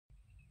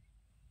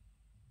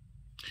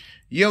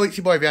Yo, it's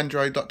your boy the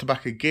Android Doctor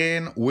back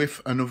again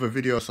with another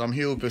video. So I'm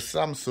here with the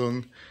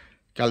Samsung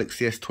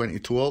Galaxy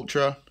S22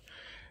 Ultra.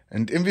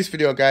 And in this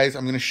video, guys,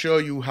 I'm going to show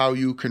you how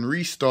you can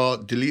restore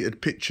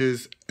deleted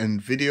pictures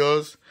and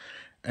videos.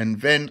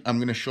 And then I'm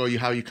going to show you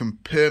how you can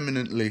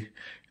permanently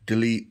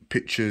delete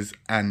pictures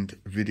and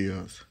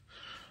videos.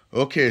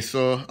 Okay,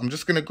 so I'm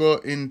just going to go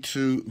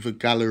into the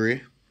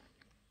gallery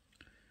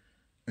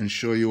and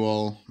show you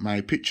all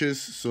my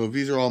pictures. So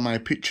these are all my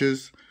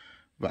pictures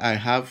that I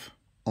have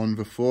on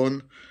the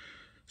phone.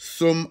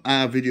 Some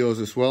are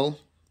videos as well.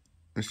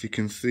 As you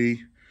can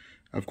see,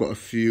 I've got a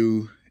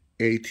few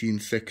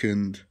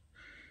 18-second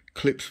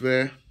clips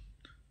there,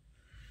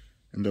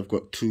 and I've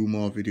got 2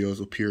 more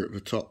videos up here at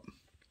the top,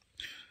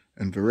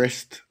 and the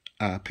rest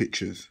are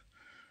pictures.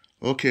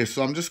 Okay,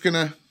 so I'm just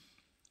gonna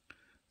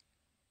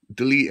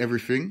delete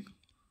everything,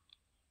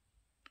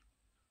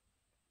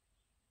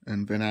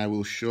 and then I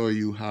will show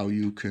you how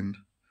you can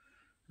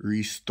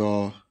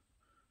restore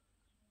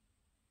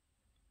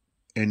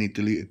any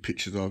deleted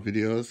pictures or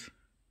videos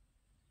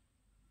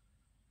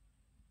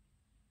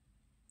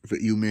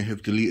that you may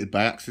have deleted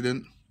by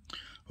accident.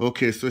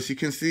 Okay, so as you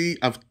can see,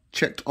 I've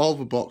checked all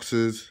the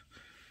boxes,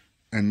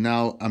 and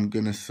now I'm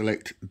going to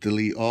select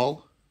delete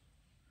all.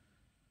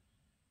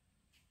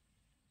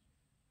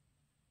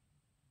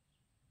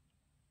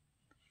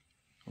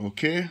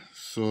 Okay,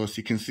 so as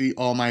you can see,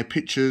 all my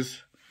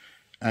pictures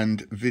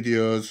and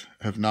videos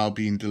have now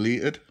been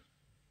deleted.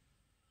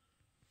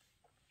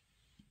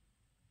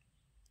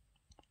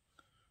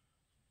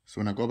 So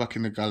when I go back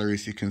in the gallery,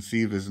 as you can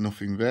see, there's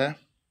nothing there.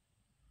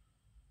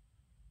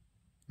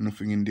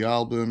 Nothing in the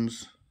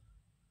albums.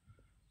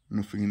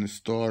 Nothing in the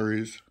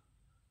stories.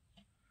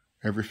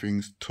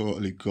 Everything's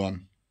totally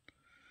gone.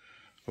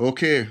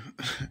 Okay,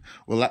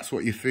 well, that's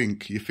what you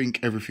think. You think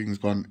everything's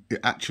gone.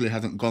 It actually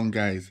hasn't gone,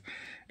 guys.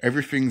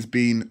 Everything's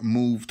been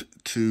moved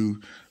to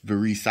the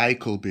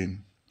recycle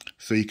bin.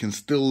 So you can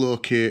still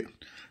locate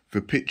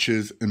the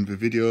pictures and the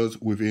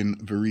videos within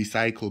the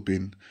recycle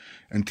bin.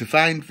 And to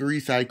find the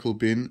recycle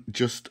bin,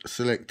 just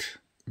select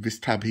this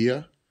tab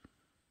here.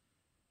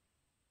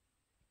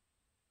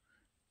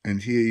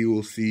 And here you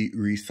will see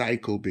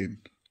recycle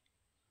bin.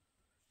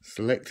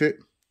 Select it.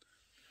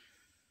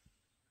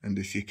 And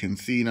as you can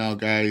see now,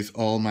 guys,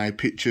 all my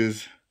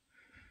pictures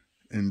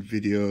and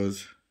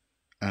videos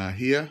are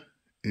here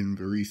in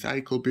the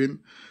recycle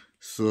bin.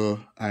 So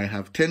I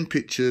have 10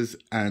 pictures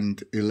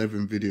and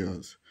 11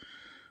 videos.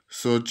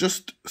 So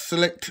just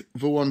select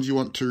the ones you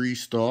want to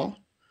restore.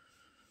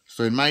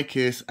 So in my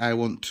case, I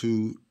want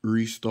to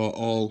restore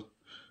all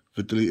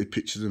the deleted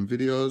pictures and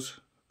videos.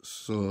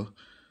 So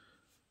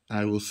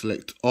I will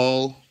select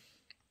all.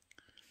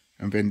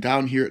 And then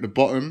down here at the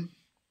bottom,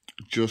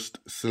 just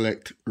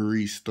select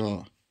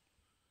restore.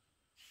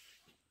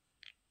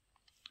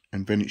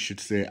 And then it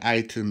should say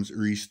items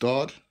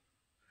restored.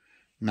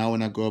 Now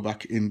when I go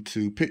back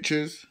into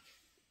pictures,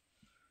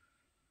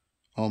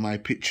 all my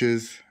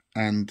pictures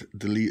and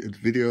deleted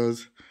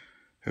videos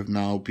have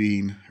now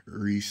been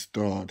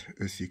restored,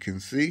 as you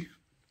can see.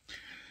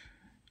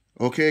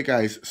 Okay,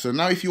 guys, so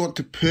now if you want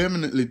to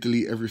permanently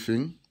delete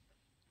everything,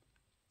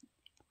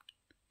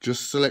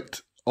 just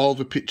select all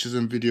the pictures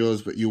and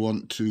videos that you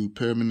want to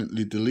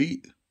permanently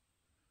delete.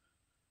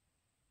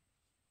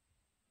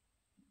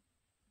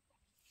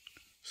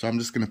 So I'm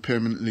just going to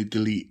permanently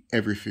delete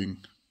everything,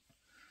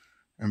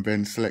 and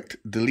then select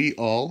delete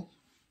all,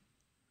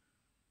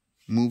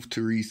 move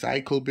to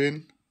recycle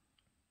bin,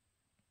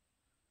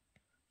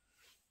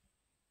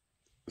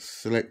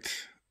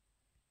 select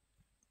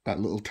that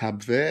little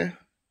tab there,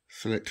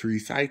 select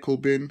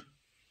recycle bin,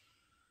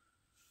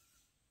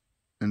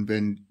 and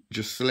then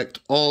just select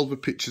all the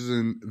pictures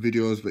and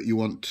videos that you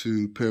want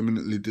to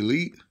permanently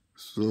delete.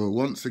 So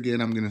once again,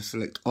 I'm going to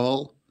select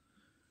all,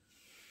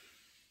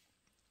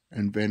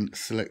 and then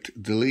select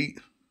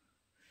delete,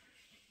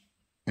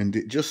 and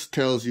it just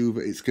tells you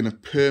that it's going to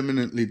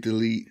permanently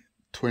delete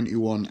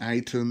 21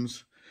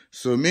 items.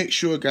 So make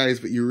sure,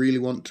 guys, that you really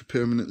want to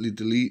permanently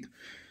delete,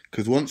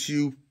 because once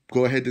you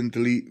go ahead and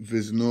delete,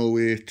 there's no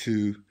way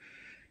to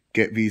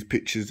get these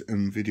pictures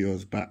and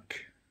videos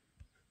back.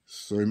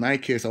 So in my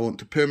case, I want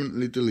to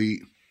permanently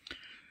delete,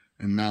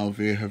 and now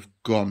they have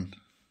gone.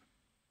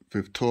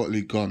 They've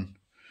totally gone.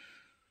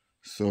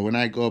 So when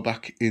I go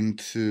back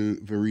into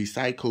the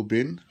recycle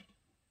bin,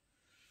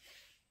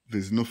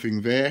 there's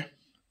nothing there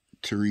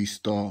to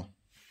restore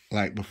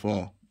like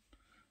before.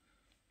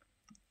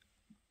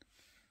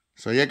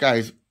 So yeah,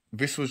 guys,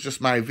 this was just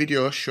my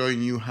video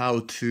showing you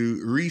how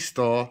to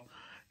restore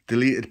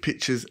deleted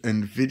pictures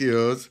and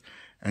videos,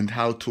 and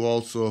how to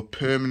also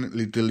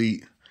permanently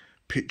delete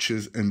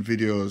pictures and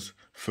videos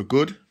for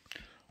good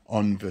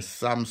on the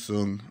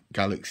Samsung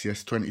Galaxy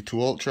S22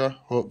 Ultra.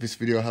 Hope this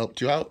video helped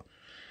you out.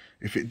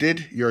 If it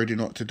did, you already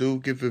know what to do.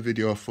 Give the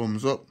video a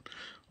thumbs up.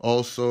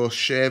 Also,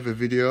 share the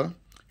video.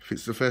 If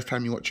it's the first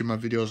time you're watching my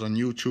videos on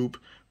YouTube,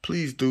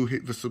 please do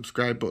hit the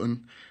subscribe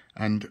button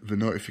and the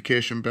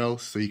notification bell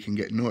so you can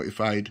get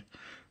notified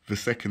the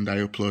second I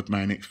upload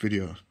my next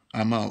video.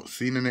 I'm out.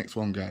 See you in the next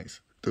one,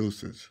 guys.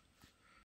 Deuces.